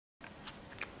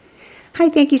Hi,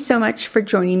 thank you so much for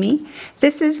joining me.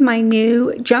 This is my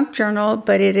new junk journal,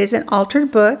 but it is an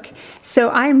altered book. So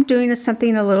I'm doing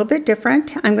something a little bit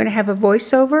different. I'm going to have a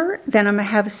voiceover, then I'm going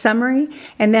to have a summary,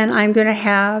 and then I'm going to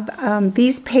have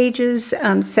these pages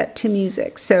set to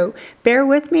music. So bear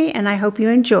with me, and I hope you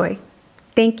enjoy.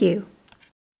 Thank you.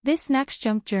 This next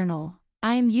junk journal,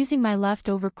 I am using my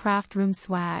leftover craft room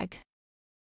swag.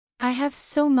 I have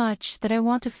so much that I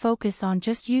want to focus on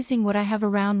just using what I have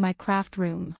around my craft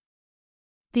room.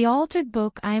 The altered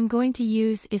book I am going to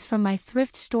use is from my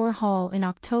Thrift Store Haul in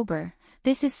October.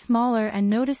 This is smaller, and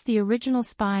notice the original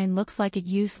spine looks like it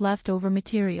used leftover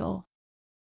material.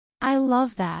 I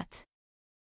love that.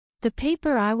 The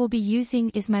paper I will be using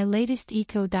is my latest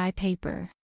eco dye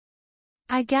paper.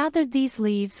 I gathered these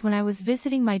leaves when I was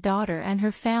visiting my daughter and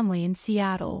her family in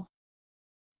Seattle.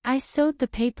 I sewed the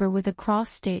paper with a cross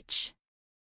stitch.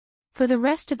 For the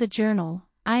rest of the journal,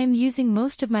 I am using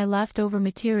most of my leftover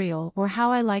material, or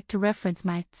how I like to reference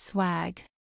my swag.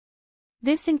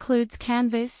 This includes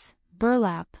canvas,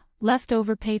 burlap,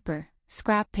 leftover paper,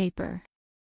 scrap paper,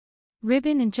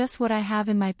 ribbon, and just what I have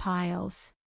in my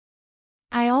piles.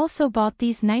 I also bought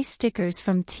these nice stickers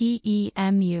from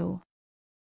TEMU.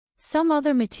 Some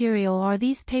other material are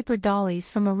these paper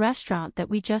dollies from a restaurant that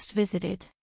we just visited.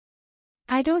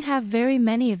 I don't have very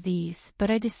many of these, but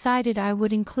I decided I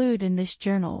would include in this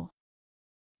journal.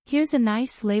 Here's a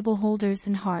nice label holders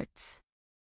and hearts.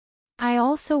 I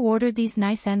also ordered these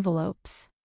nice envelopes.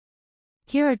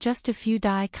 Here are just a few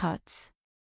die cuts.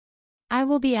 I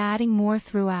will be adding more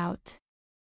throughout.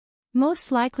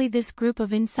 Most likely this group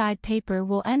of inside paper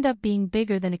will end up being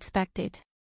bigger than expected.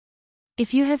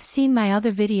 If you have seen my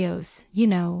other videos, you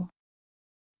know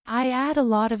I add a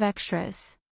lot of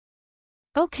extras.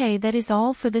 Okay, that is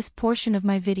all for this portion of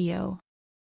my video.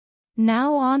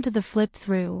 Now on to the flip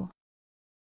through.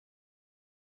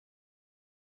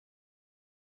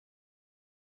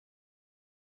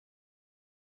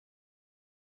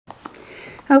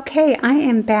 Okay, I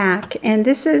am back, and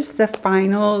this is the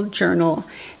final journal.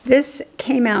 This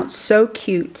came out so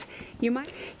cute.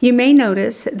 You may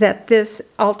notice that this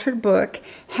altered book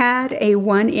had a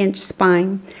 1-inch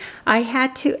spine. I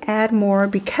had to add more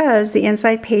because the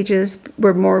inside pages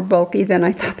were more bulky than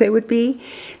I thought they would be.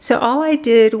 So all I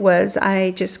did was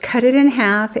I just cut it in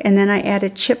half, and then I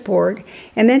added chipboard.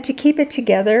 And then to keep it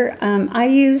together, I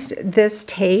used this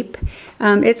tape.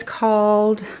 It's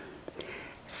called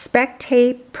spec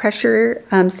tape, pressure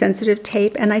sensitive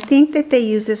tape, and I think that they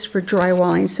use this for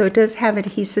drywalling, so it does have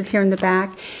adhesive here in the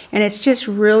back, and it's just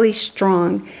really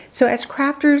strong. So as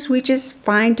crafters, we just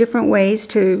find different ways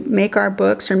to make our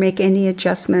books or make any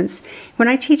adjustments. When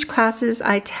I teach classes,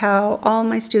 I tell all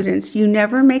my students, you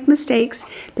never make mistakes.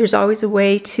 There's always a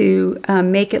way to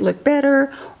make it look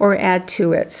better or add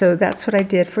to it. So that's what I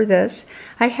did for this.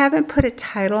 I haven't put a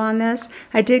title on this.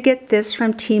 I did get this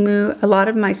from Temu. A lot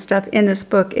of my stuff in this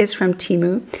book is from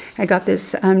Temu. I got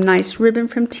this nice ribbon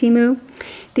from Temu.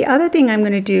 The other thing I'm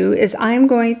going to do is I'm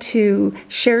going to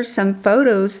share some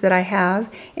photos that I have,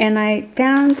 and I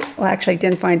found, well, actually I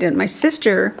didn't find it. My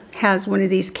sister has one of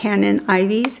these Canon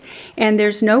Ivies, and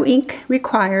there's no ink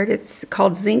required. It's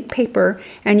called zinc paper,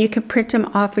 and you can print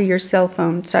them off of your cell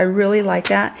phone. So I really like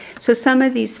that. So some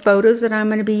of these photos that I'm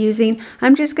going to be using,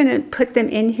 I'm just going to put them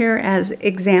in here as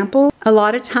example. A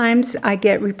lot of times I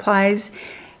get replies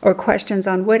or questions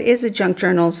on what is a junk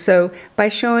journal. So by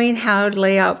showing how to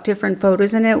lay out different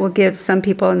photos in it will give some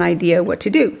people an idea what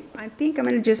to do. I think I'm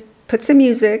going to just put some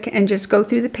music and just go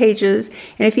through the pages.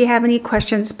 And if you have any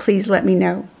questions, please let me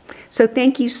know. So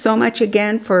thank you so much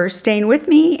again for staying with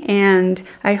me, and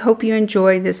I hope you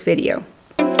enjoy this video.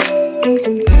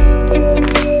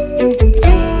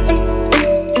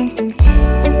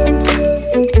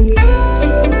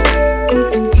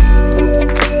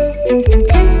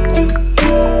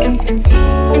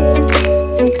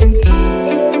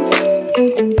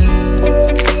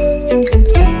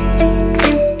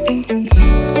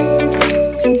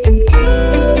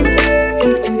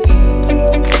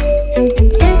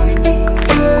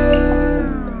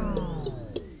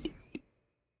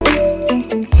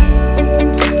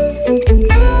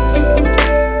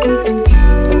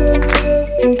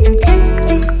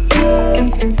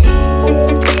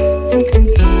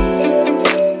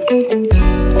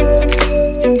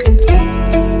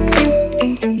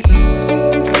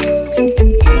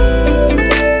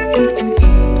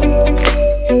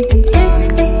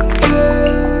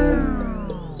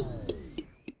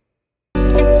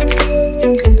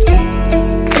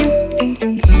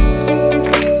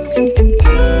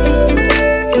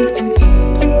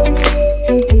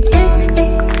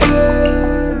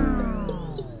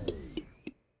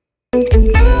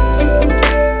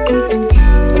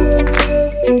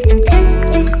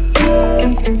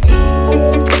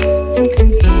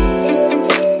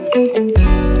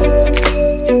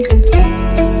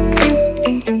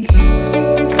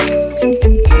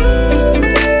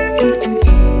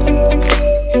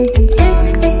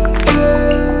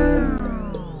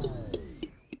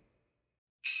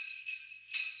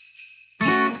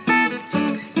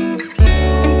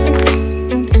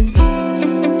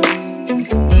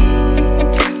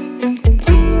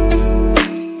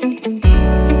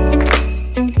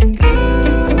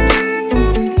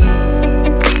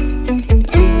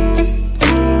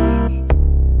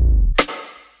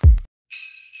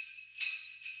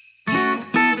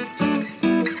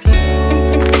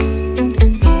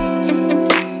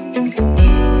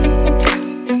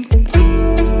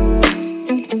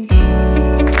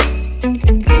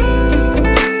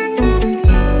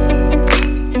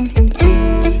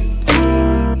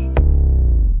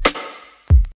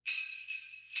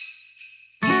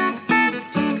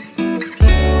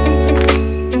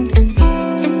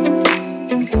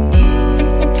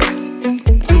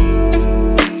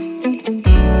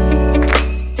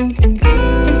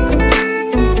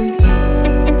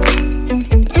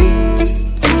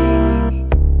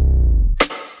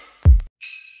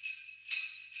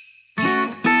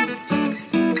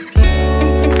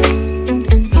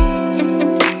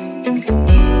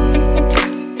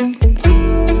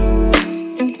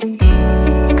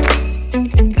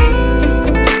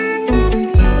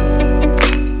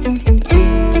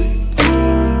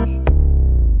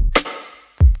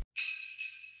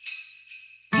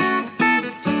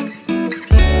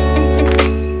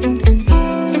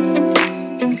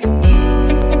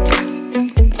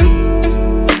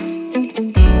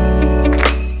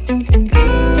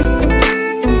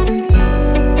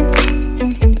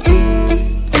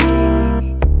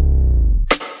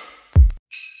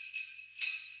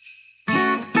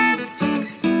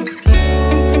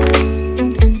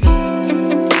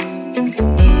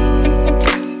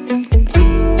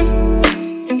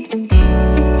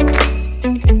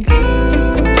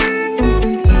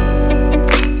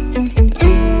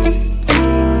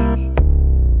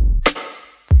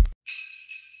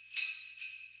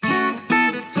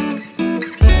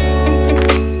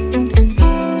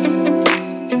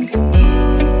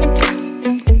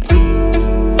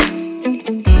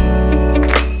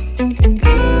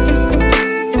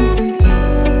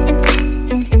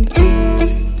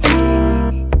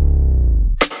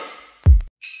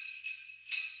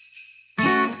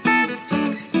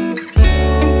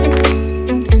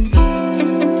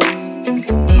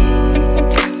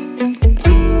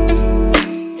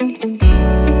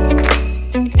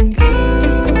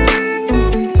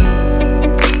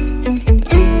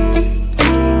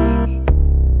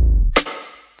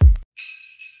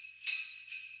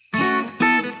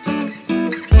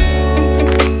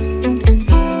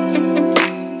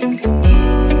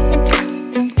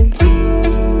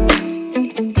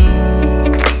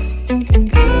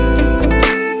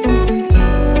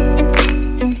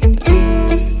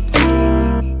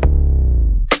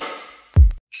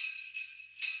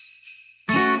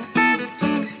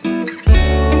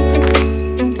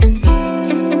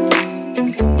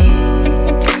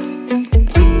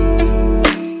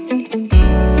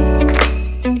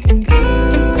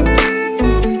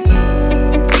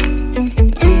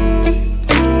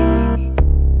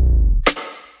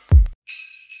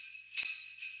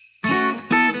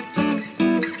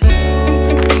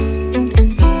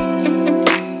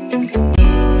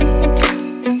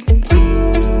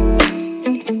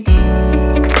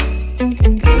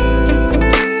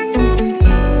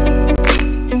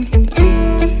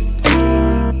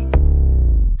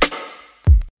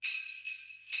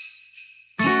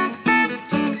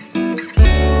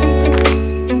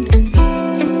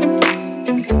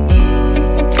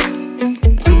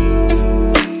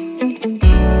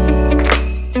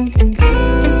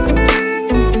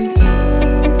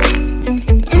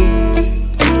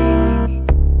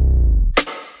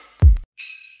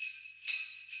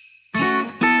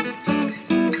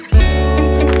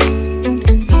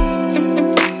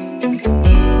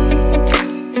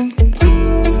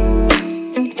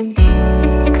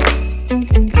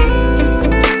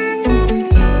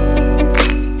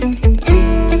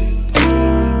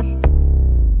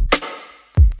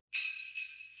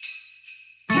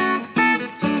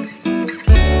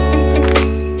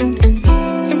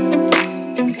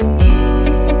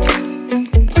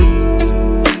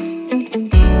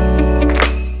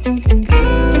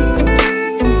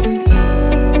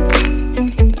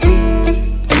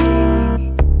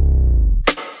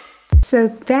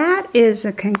 is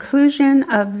the conclusion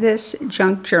of this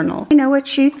junk journal. Let me know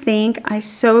what you think. I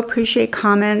so appreciate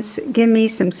comments. Give me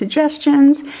some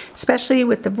suggestions, especially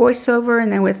with the voiceover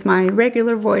and then with my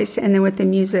regular voice and then with the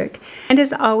music. And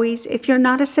as always, if you're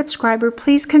not a subscriber,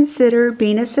 please consider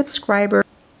being a subscriber.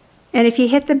 And if you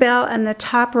hit the bell in the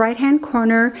top right-hand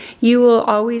corner, you will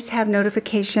always have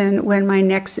notification when my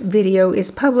next video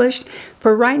is published.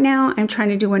 For right now, I'm trying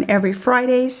to do one every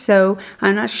Friday, so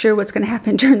I'm not sure what's going to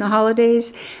happen during the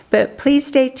holidays. But please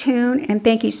stay tuned, and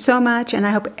thank you so much, and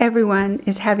I hope everyone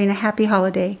is having a happy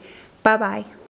holiday. Bye-bye.